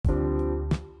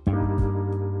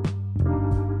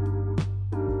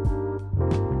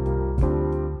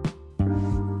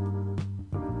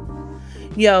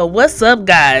Yo, what's up,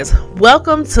 guys?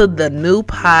 Welcome to the new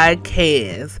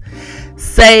podcast,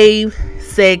 Save,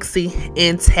 Sexy,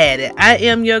 and Tatted. I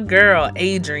am your girl,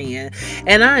 Adrienne,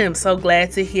 and I am so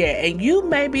glad to hear. And you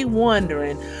may be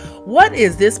wondering, what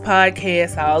is this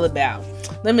podcast all about?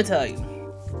 Let me tell you.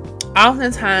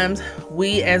 Oftentimes,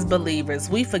 we as believers,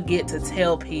 we forget to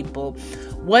tell people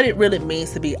what it really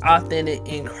means to be authentic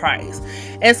in Christ.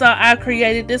 And so I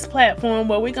created this platform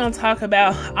where we're going to talk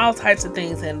about all types of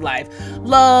things in life.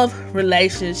 Love,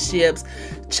 relationships,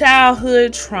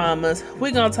 childhood traumas.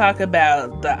 We're going to talk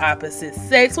about the opposite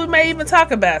sex. We may even talk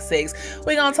about sex.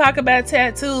 We're going to talk about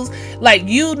tattoos. Like,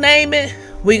 you name it,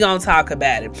 we're going to talk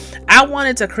about it. I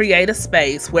wanted to create a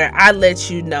space where I let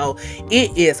you know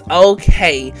it is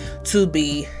okay to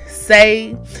be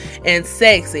saved and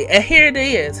sexy. And here it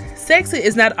is. Sexy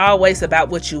is not always about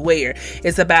what you wear.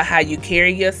 It's about how you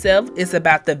carry yourself. It's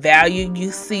about the value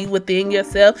you see within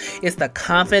yourself. It's the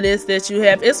confidence that you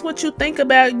have. It's what you think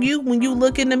about you when you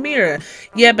look in the mirror.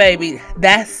 Yeah, baby,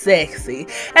 that's sexy.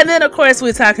 And then, of course,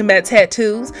 we're talking about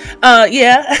tattoos.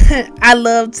 I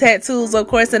love tattoos, of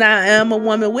course, and I am a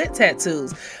woman with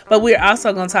tattoos. But we're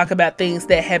also going to talk about things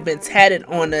that have been tatted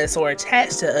on us or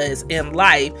attached to us in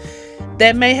life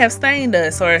that may have stained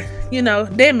us or,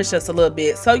 damaged us a little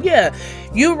bit. So yeah,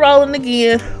 you rolling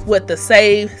again with the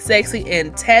Save, Sexy,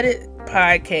 and Tatted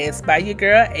podcast by your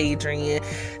girl, Adrienne.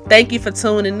 Thank you for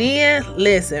tuning in.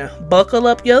 Listen, buckle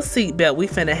up your seatbelt. We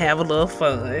finna have a little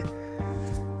fun.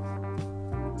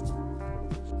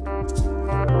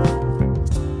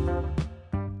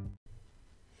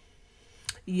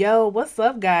 Yo, what's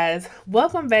up, guys?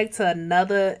 Welcome back to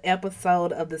another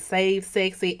episode of the Save,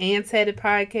 Sexy, and Tatted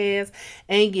podcast.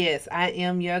 And yes, I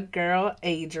am your girl,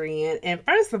 Adrienne. And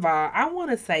first of all, I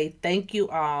want to say thank you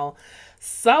all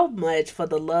so much for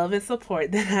the love and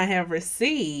support that I have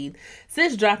received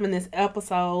since dropping this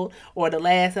episode or the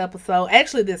last episode.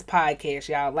 Actually, this podcast,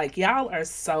 y'all. Like, y'all are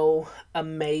so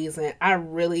amazing. I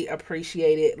really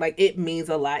appreciate it. Like, it means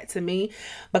a lot to me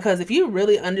because if you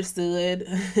really understood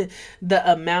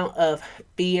the amount of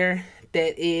fear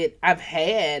that I've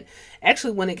had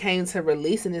actually when it came to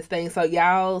releasing this thing. So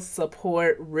y'all's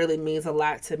support really means a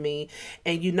lot to me.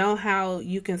 And you know how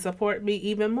you can support me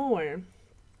even more?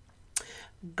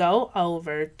 Go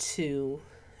over to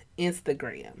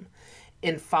Instagram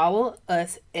and follow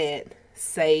us at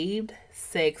Saved,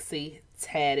 Sexy,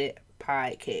 Tatted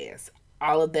Podcast.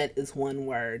 All of that is one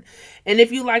word. And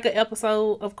if you like an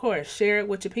episode, of course, share it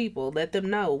with your people. Let them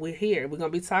know we're here. We're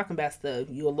going to be talking about stuff.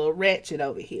 You a little ratchet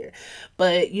over here.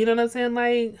 But you know what I'm saying?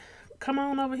 Like, come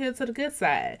on over here to the good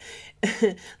side.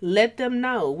 Let them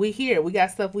know we're here. We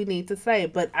got stuff we need to say.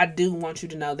 But I do want you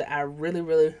to know that I really,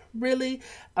 really, really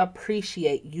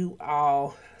appreciate you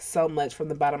all so much from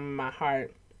the bottom of my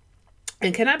heart.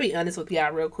 And can I be honest with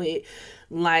y'all real quick?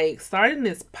 Like, starting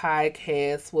this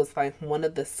podcast was like one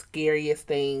of the scariest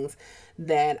things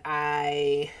that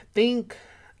I think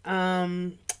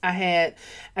I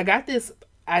got this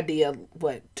idea,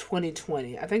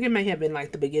 2020? I think it may have been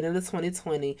like the beginning of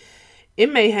 2020.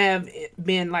 It may have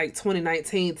been like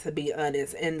 2019, to be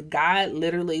honest. And God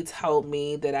literally told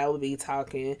me that I would be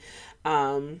talking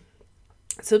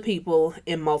to people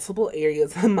in multiple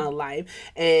areas of my life.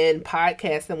 And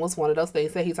podcasting was one of those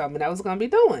things that he told me that I was going to be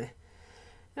doing.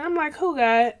 And I'm like, who,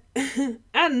 God?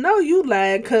 I know you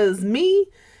lied, because me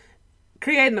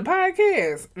creating a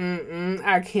podcast,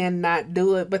 I cannot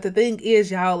do it. But the thing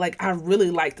is, y'all, like, I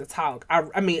really like to talk.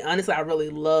 I mean, honestly, I really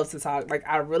love to talk. Like,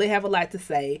 I really have a lot to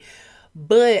say.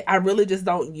 But I really just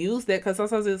don't use that because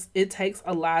sometimes it takes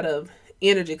a lot of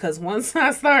energy. Because once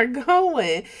I start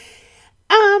going,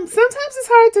 sometimes it's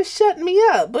hard to shut me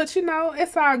up. But,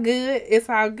 it's all good. It's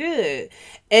all good.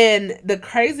 And the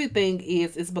crazy thing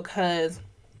is because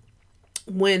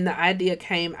when the idea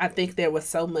came, I think there was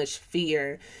so much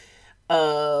fear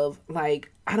of,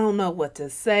 like, I don't know what to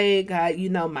say. God,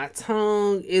 my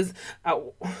tongue is... I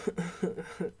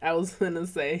was going to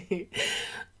say...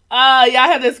 y'all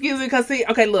have to excuse me because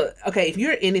if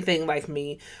you're anything like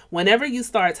me, whenever you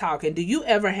start talking, do you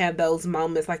ever have those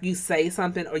moments like you say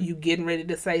something or you getting ready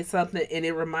to say something and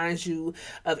it reminds you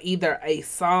of either a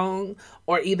song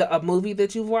or either a movie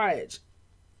that you've watched?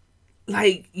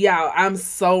 Like, y'all, I'm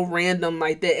so random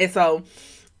like that. And so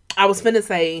I was finna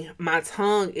say my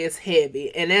tongue is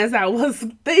heavy. And as I was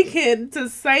thinking to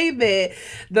say that,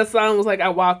 the song was like, I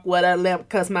walk with a limp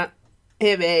because my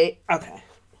heavy. Okay.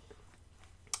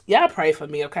 Y'all pray for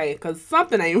me, okay? Because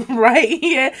something ain't right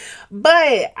here.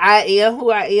 But I am who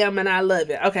I am and I love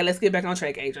it. Okay, let's get back on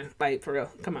track, Adrienne. Like, for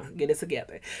real. Come on, get it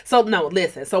together. So, no,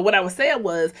 listen. So, what I was saying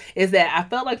is that I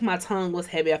felt like my tongue was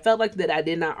heavy. I felt like that I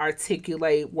did not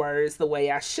articulate words the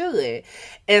way I should.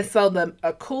 And so,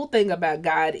 a cool thing about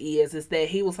God is that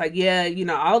He was like, yeah,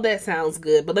 all that sounds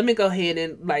good. But let me go ahead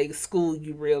and, like, school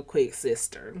you real quick,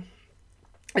 sister.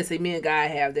 And see, me and God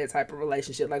have that type of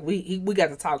relationship. Like, we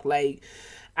got to talk like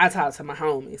I talk to my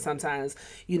homie sometimes.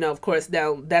 Of course,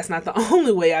 now that's not the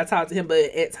only way I talk to him,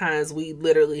 but at times we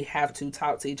literally have to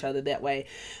talk to each other that way.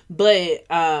 But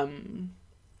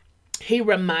he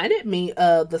reminded me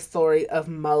of the story of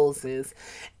Moses.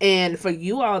 And for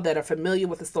you all that are familiar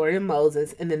with the story of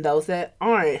Moses, and then those that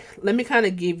aren't, let me kind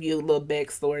of give you a little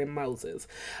backstory of Moses.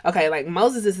 Okay, like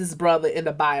Moses is his brother in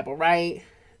the Bible, right?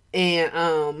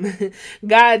 And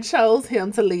God chose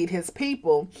him to lead his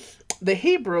people, the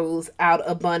Hebrews, out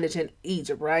of bondage in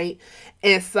Egypt, right?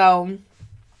 And so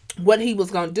what he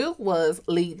was going to do was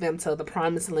lead them to the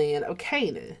promised land of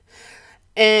Canaan.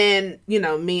 And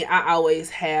me, I always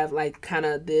have like kind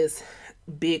of this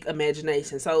big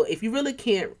imagination. So if you really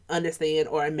can't understand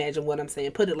or imagine what I'm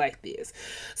saying, put it like this.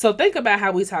 So think about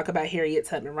how we talk about Harriet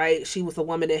Tubman, right? She was a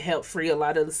woman that helped free a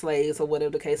lot of the slaves, or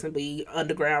whatever the case may be,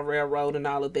 Underground Railroad and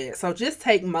all of that. So just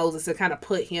take Moses and kind of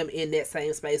put him in that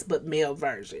same space, but male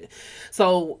version.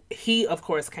 So he, of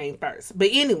course, came first. But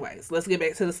anyways, let's get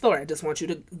back to the story. I just want you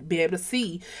to be able to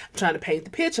see. I'm trying to paint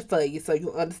the picture for you so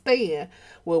you understand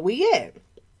where we at.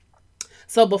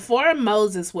 So before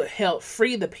Moses would help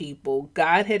free the people,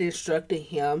 God had instructed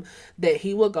him that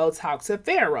he would go talk to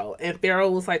Pharaoh. And Pharaoh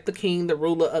was like the king, the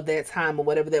ruler of that time or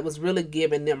whatever, that was really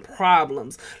giving them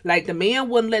problems. Like the man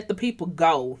wouldn't let the people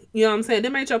go. You know what I'm saying?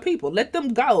 Them ain't your people. Let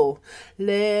them go.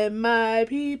 Let my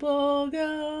people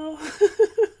go.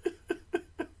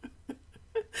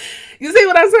 You see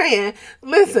what I'm saying?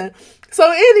 Listen.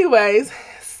 So anyways,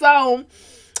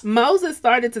 Moses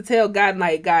started to tell God,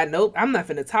 like, God, nope, I'm not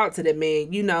going to talk to that man.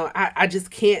 I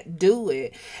just can't do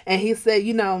it. And he said,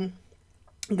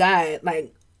 God,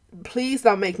 like, please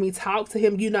don't make me talk to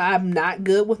him. I'm not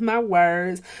good with my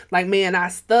words. Like, man, I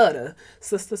stutter.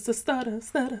 Stutter.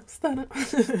 See,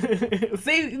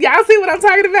 y'all see what I'm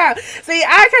talking about? See,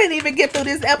 I can't even get through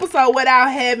this episode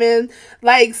without having,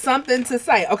 like, something to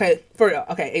say. Okay, for real.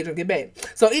 Okay, Adrienne, get back.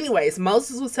 So anyways,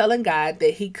 Moses was telling God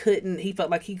that he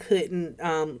felt like he couldn't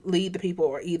lead the people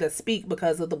or either speak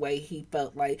because of the way he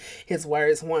felt like his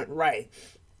words weren't right.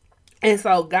 And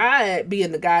so God,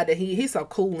 being the guy that he's so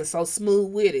cool and so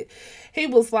smooth with it, he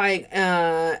was like,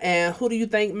 and who do you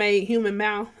think made human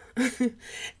mouth? And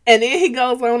then he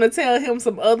goes on to tell him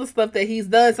some other stuff that he's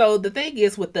done. So the thing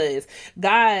is with us,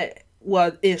 God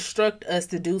will instruct us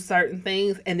to do certain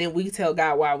things, and then we tell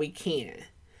God why we can't.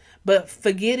 But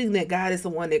forgetting that God is the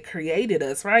one that created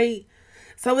us, right?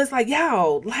 So it's like,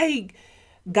 y'all, like,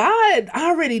 God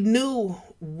already knew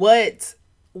what,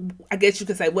 I guess you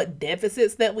could say, what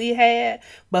deficits that we had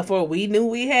before we knew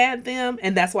we had them,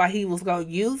 and that's why he was going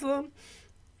to use them.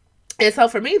 And so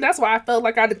for me, that's why I felt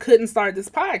like I couldn't start this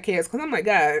podcast, because I'm like,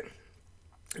 God,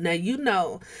 now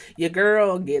your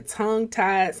girl get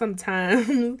tongue-tied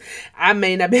sometimes. I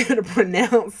may not be able to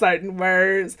pronounce certain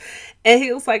words. And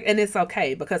he was like, and it's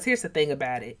okay, because here's the thing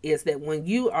about it, is that when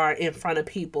you are in front of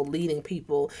people, leading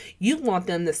people, you want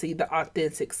them to see the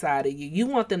authentic side of you. You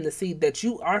want them to see that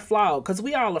you are flawed, because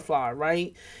we all are flawed,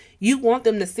 right? You want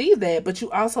them to see that, but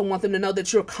you also want them to know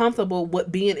that you're comfortable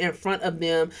with being in front of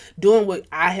them, doing what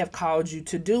I have called you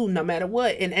to do, no matter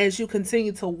what. And as you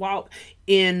continue to walk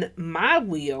in my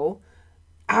will,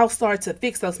 I'll start to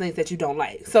fix those things that you don't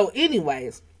like. So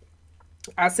anyways,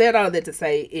 I said all that to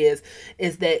say is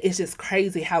that it's just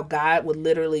crazy how God would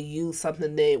literally use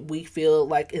something that we feel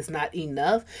like is not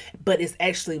enough, but it's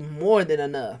actually more than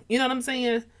enough. You know what I'm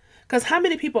saying? Because how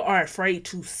many people are afraid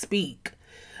to speak?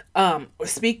 Or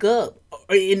speak up,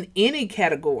 or in any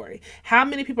category? How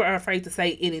many people are afraid to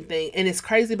say anything? And it's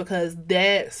crazy because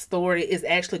that story is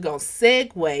actually going to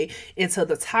segue into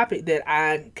the topic that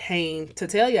I came to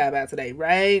tell you about today,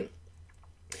 right?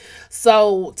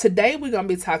 So today we're going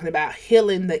to be talking about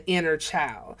healing the inner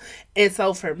child. And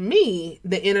so for me,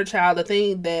 the inner child,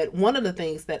 one of the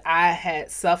things that I had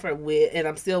suffered with, and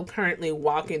I'm still currently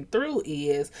walking through,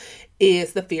 is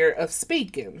the fear of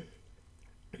speaking.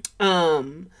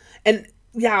 And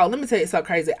y'all, let me tell you, it's so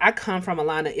crazy. I come from a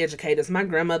line of educators. My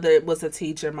grandmother was a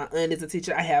teacher. My aunt is a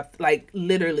teacher. I have like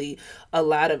literally a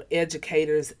lot of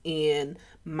educators in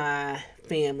my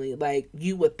family. Like,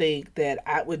 you would think that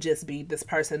I would just be this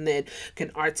person that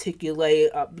can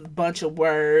articulate a bunch of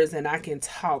words and I can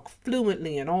talk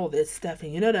fluently and all this stuff.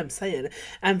 And you know what I'm saying?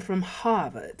 I'm from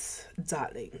Harvard,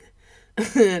 darling.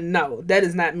 No, that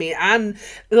is not me. I'm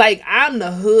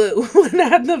the hood,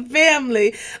 not the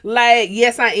family. Like,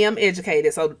 yes, I am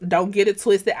educated, so don't get it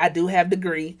twisted. I do have a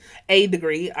degree.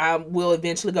 I will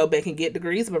eventually go back and get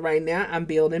degrees, but right now I'm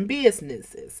building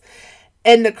businesses.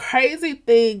 And the crazy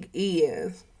thing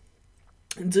is,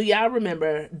 do y'all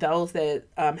remember those that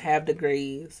have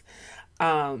degrees?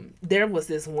 There was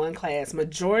this one class.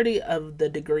 Majority of the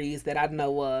degrees that I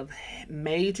know of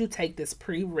made you take this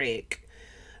prereq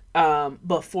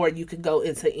before you could go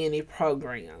into any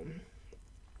program.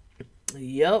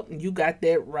 Yep, you got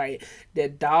that right.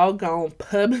 That doggone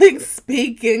public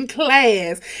speaking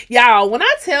class. Y'all, when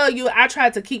I tell you I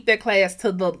tried to keep that class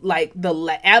to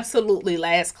absolutely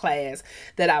last class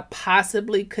that I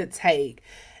possibly could take.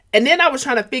 And then I was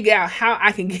trying to figure out how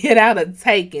I can get out of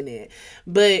taking it.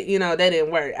 But, that didn't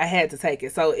work. I had to take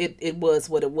it. So it was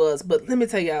what it was. But let me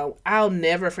tell y'all, I'll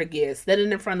never forget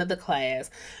standing in front of the class,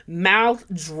 mouth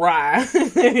dry.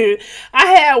 I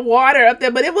had water up there,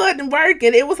 but it wasn't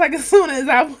working. It was like as soon as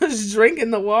I was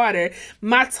drinking the water,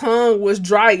 my tongue was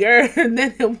drier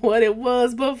than what it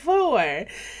was before.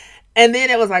 And then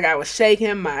it was like I was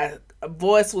shaking. My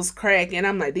voice was cracking.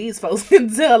 I'm like, these folks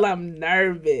can tell I'm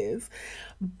nervous.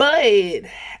 But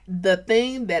the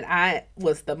thing that I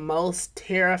was the most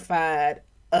terrified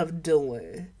of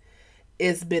doing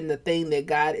has been the thing that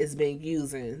God has been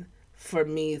using for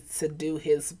me to do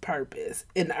his purpose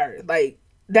in earth. Like,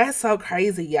 that's so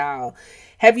crazy, y'all.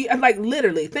 Have you, like,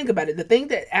 literally, think about it. The thing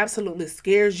that absolutely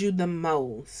scares you the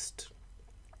most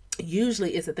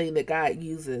usually is the thing that God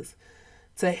uses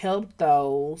to help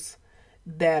those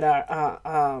that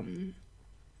are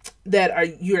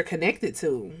you're connected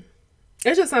to.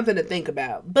 It's just something to think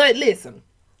about. But listen,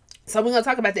 so we're going to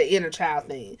talk about the inner child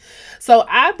thing. So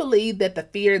I believe that the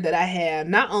fear that I have,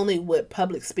 not only with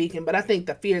public speaking, but I think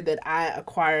the fear that I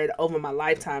acquired over my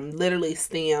lifetime literally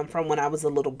stemmed from when I was a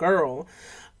little girl.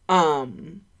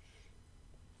 And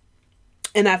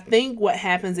I think what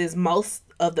happens is most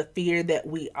of the fear that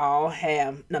we all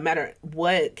have, no matter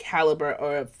what caliber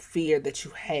or fear that you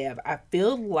have, I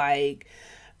feel like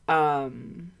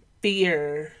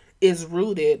fear is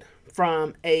rooted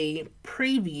from a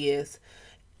previous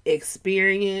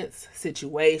experience,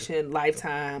 situation,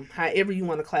 lifetime, however you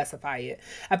want to classify it.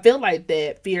 I feel like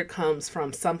that fear comes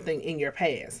from something in your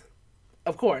past.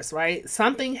 Of course, right?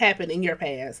 Something happened in your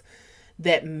past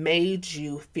that made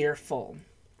you fearful.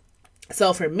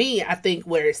 So for me, I think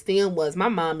where it stemmed was my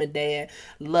mom and dad,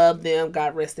 loved them,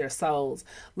 God rest their souls.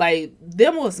 Like,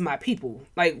 them was my people.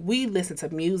 Like, we listened to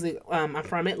music. I'm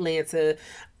from Atlanta.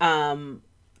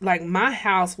 Like, my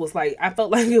house was like, I felt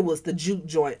like it was the juke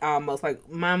joint almost. Like,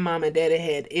 my mom and daddy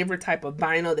had every type of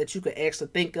vinyl that you could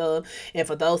actually think of. And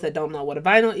for those that don't know what a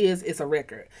vinyl is, it's a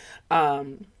record.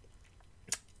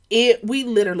 We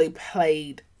literally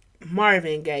played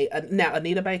Marvin Gaye. Now,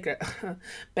 Anita Baker.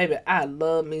 Baby, I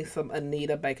love me some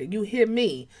Anita Baker. You hear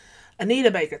me?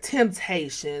 Anita Baker,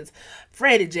 Temptations,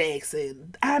 Freddie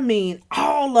Jackson. I mean,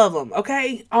 all of them,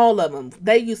 okay? All of them.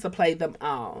 They used to play them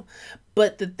all.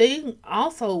 But the thing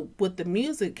also with the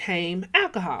music came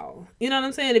alcohol. You know what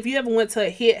I'm saying? If you ever went to a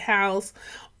hit house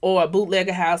or a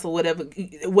bootlegger house or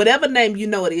whatever name you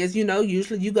know it is,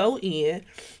 usually you go in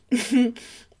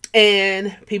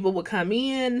and people would come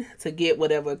in to get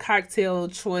whatever cocktail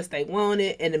choice they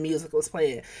wanted and the music was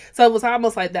playing. So it was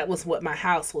almost like that was what my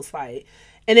house was like.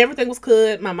 And everything was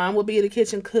good. My mom would be in the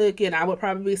kitchen cooking. I would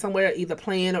probably be somewhere either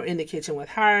playing or in the kitchen with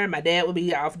her. My dad would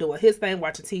be off doing his thing,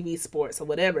 watching TV, sports, or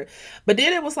whatever. But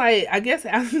then it was like, I guess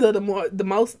after the more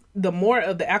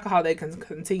of the alcohol they can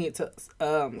continue to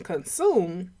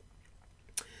consume,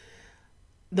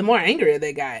 the more angry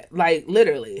they got, like,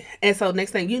 literally. And so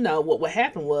next thing you know, what would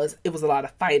happen was it was a lot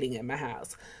of fighting in my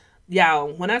house.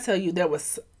 Y'all, when I tell you there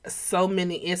was so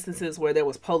many instances where there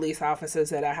was police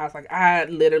officers at our house, like, I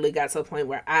literally got to a point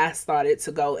where I started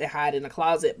to go and hide in the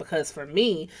closet because for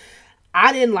me,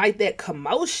 I didn't like that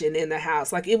commotion in the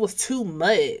house. Like, it was too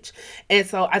much. And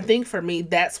so I think for me,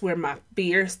 that's where my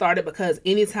fear started, because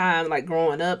anytime, like,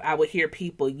 growing up, I would hear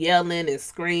people yelling and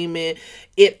screaming.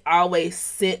 It always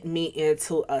sent me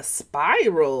into a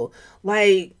spiral.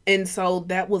 Like, and so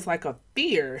that was like a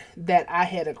fear that I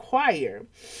had acquired.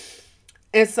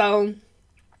 And so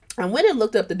I went and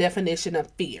looked up the definition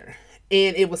of fear.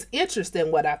 And it was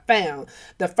interesting what I found.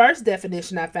 The first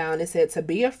definition I found, it said to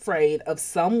be afraid of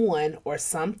someone or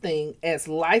something as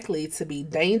likely to be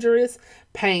dangerous,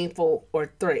 painful,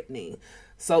 or threatening.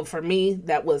 So for me,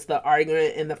 that was the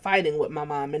arguing and the fighting with my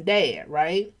mom and dad,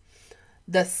 right?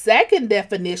 The second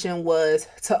definition was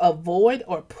to avoid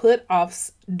or put off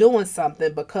doing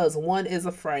something because one is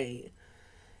afraid.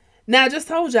 Now, I just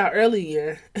told y'all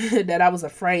earlier that I was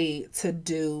afraid to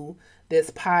do this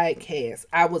podcast.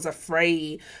 I was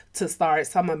afraid to start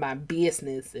some of my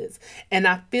businesses. And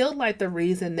I feel like the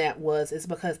reason that was is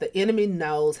because the enemy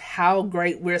knows how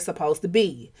great we're supposed to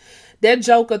be. That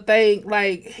joker thing,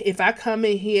 like, if I come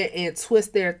in here and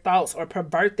twist their thoughts or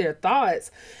pervert their thoughts,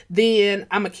 then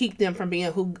I'm going to keep them from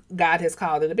being who God has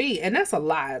called them to be. And that's a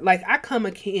lie. Like, I come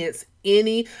against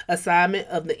any assignment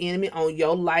of the enemy on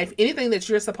your life, anything that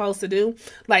you're supposed to do,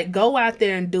 like, go out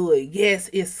there and do it. Yes,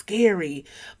 it's scary,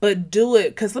 but do it.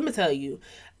 Because let me tell you,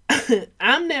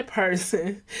 I'm that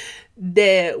person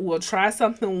that will try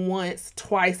something once,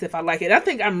 twice if I like it. I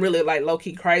think I'm really like low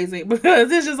key crazy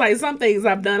because it's just like some things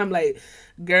I've done. I'm like,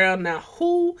 girl, now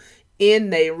who in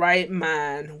their right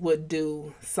mind would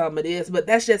do some of this? But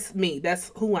that's just me.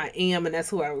 That's who I am, and that's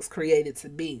who I was created to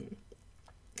be.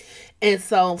 And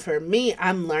so for me,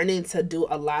 I'm learning to do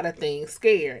a lot of things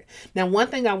scared. Now, one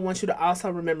thing I want you to also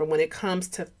remember when it comes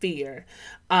to fear,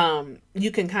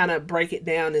 you can kind of break it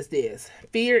down as this: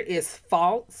 fear is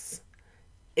false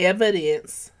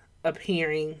evidence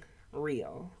appearing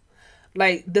real.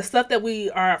 Like, the stuff that we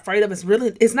are afraid of is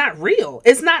really, it's not real.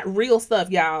 It's not real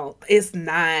stuff, y'all. It's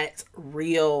not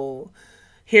real.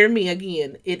 Hear me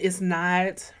again. It is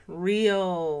not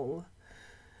real.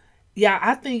 Yeah,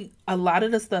 I think a lot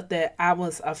of the stuff that I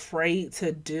was afraid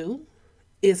to do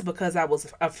is because I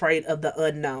was afraid of the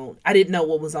unknown. I didn't know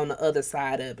what was on the other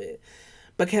side of it.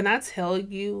 But can I tell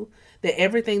you that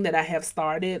everything that I have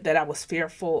started that I was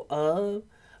fearful of,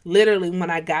 literally when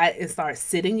I got and started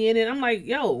sitting in it, I'm like,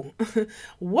 yo,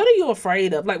 what are you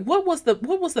afraid of? Like, what was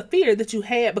the fear that you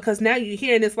had? Because now you're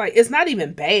here and it's like, it's not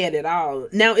even bad at all.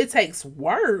 Now it takes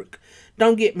work.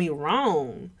 Don't get me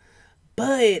wrong.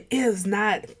 But it's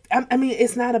not, I mean,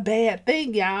 it's not a bad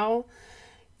thing, y'all.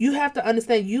 You have to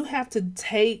understand, you have to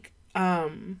take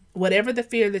whatever the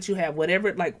fear that you have,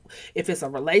 whatever, like, if it's a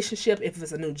relationship, if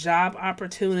it's a new job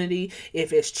opportunity,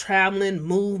 if it's traveling,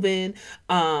 moving,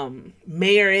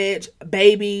 marriage,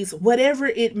 babies, whatever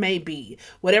it may be,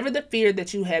 whatever the fear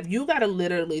that you have, you got to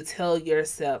literally tell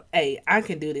yourself, hey, I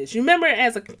can do this. You remember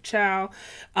as a child,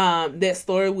 that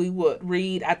story we would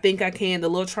read, I think I can, the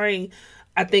little train.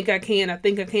 I think I can. I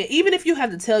think I can. Even if you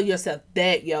have to tell yourself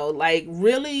that, yo, like,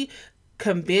 really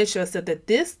convince yourself that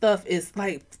this stuff is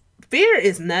like, fear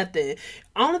is nothing.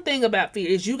 Only thing about fear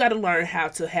is you got to learn how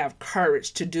to have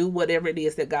courage to do whatever it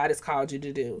is that God has called you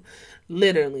to do.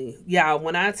 Literally, y'all,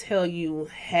 when I tell you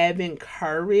having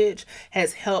courage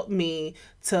has helped me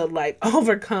to like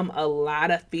overcome a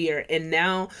lot of fear. And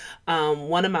now,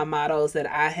 one of my mottos that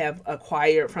I have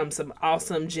acquired from some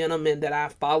awesome gentlemen that I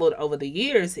followed over the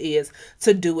years is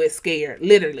to do it scared.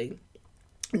 Literally,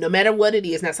 no matter what it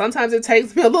is. Now, sometimes it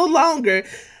takes me a little longer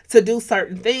to do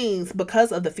certain things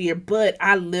because of the fear, but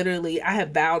I have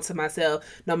vowed to myself,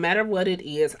 no matter what it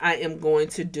is, I am going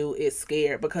to do it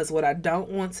scared, because what I don't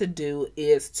want to do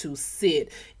is to sit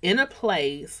in a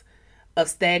place of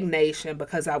stagnation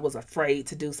because I was afraid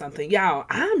to do something. Y'all,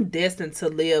 I'm destined to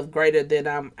live greater than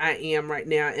I am right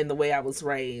now in the way I was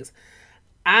raised.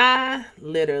 I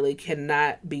literally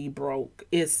cannot be broke.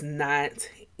 It's not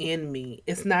in me.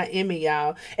 It's not in me,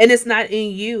 y'all. And it's not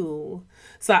in you.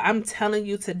 So I'm telling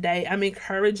you today, I'm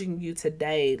encouraging you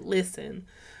today. Listen,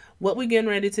 what we're getting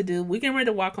ready to do, we're getting ready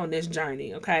to walk on this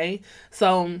journey, okay?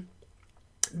 So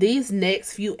these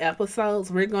next few episodes,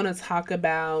 we're going to talk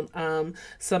about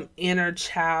some inner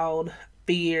child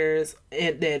fears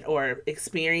and that or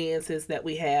experiences that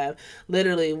we have.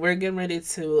 Literally, we're getting ready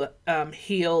to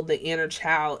heal the inner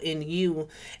child in you,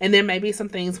 and there may be some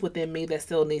things within me that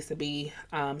still needs to be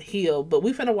healed, but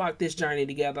we're gonna walk this journey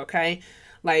together, okay?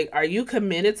 Like, are you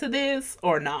committed to this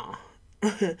or not?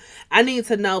 I need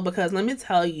to know, because let me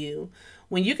tell you,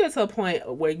 when you get to a point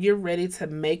where you're ready to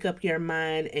make up your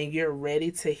mind and you're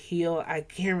ready to heal, I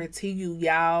guarantee you,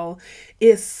 y'all,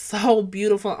 it's so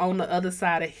beautiful on the other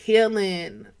side of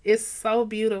healing. It's so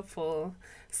beautiful.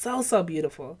 So, so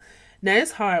beautiful. Now,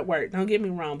 it's hard work, don't get me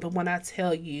wrong, but when I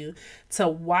tell you to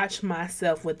watch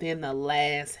myself within the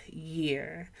last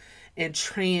year and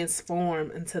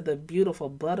transform into the beautiful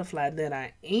butterfly that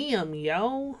I am,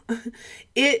 yo.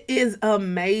 It is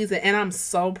amazing. And I'm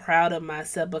so proud of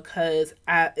myself because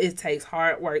it takes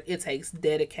hard work, it takes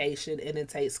dedication, and it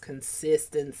takes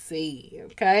consistency.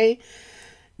 Okay?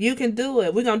 You can do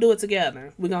it. We're gonna do it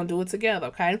together. We're gonna do it together,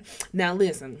 okay? Now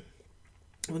listen.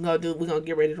 We're gonna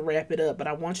get ready to wrap it up, but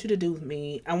I want you to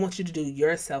do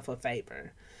yourself a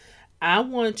favor. I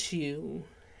want you,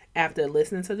 after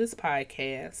listening to this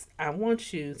podcast, I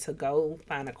want you to go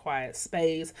find a quiet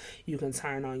space. You can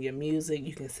turn on your music.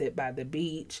 You can sit by the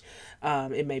beach.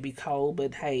 It may be cold,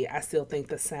 but hey, I still think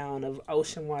the sound of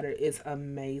ocean water is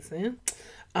amazing.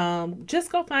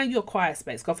 Just go find your quiet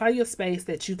space. Go find your space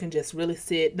that you can just really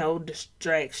sit, no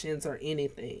distractions or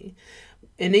anything.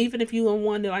 And even if you don't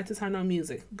want to like to turn on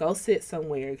music, go sit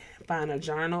somewhere, find a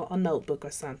journal, a notebook, or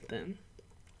something.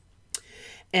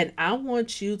 And I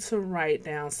want you to write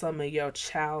down some of your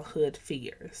childhood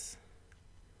fears.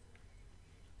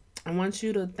 I want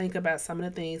you to think about some of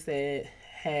the things that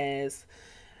has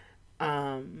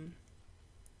um,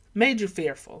 made you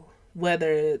fearful,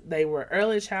 whether they were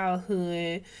early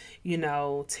childhood,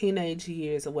 teenage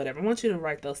years or whatever. I want you to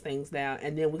write those things down,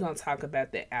 and then we're going to talk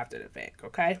about that after the fact,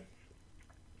 okay?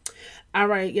 All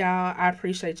right, y'all. I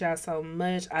appreciate y'all so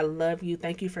much. I love you.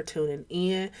 Thank you for tuning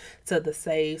in to the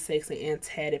Save Sexy and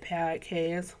Tatted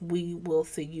podcast. We will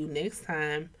see you next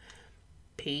time.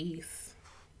 Peace.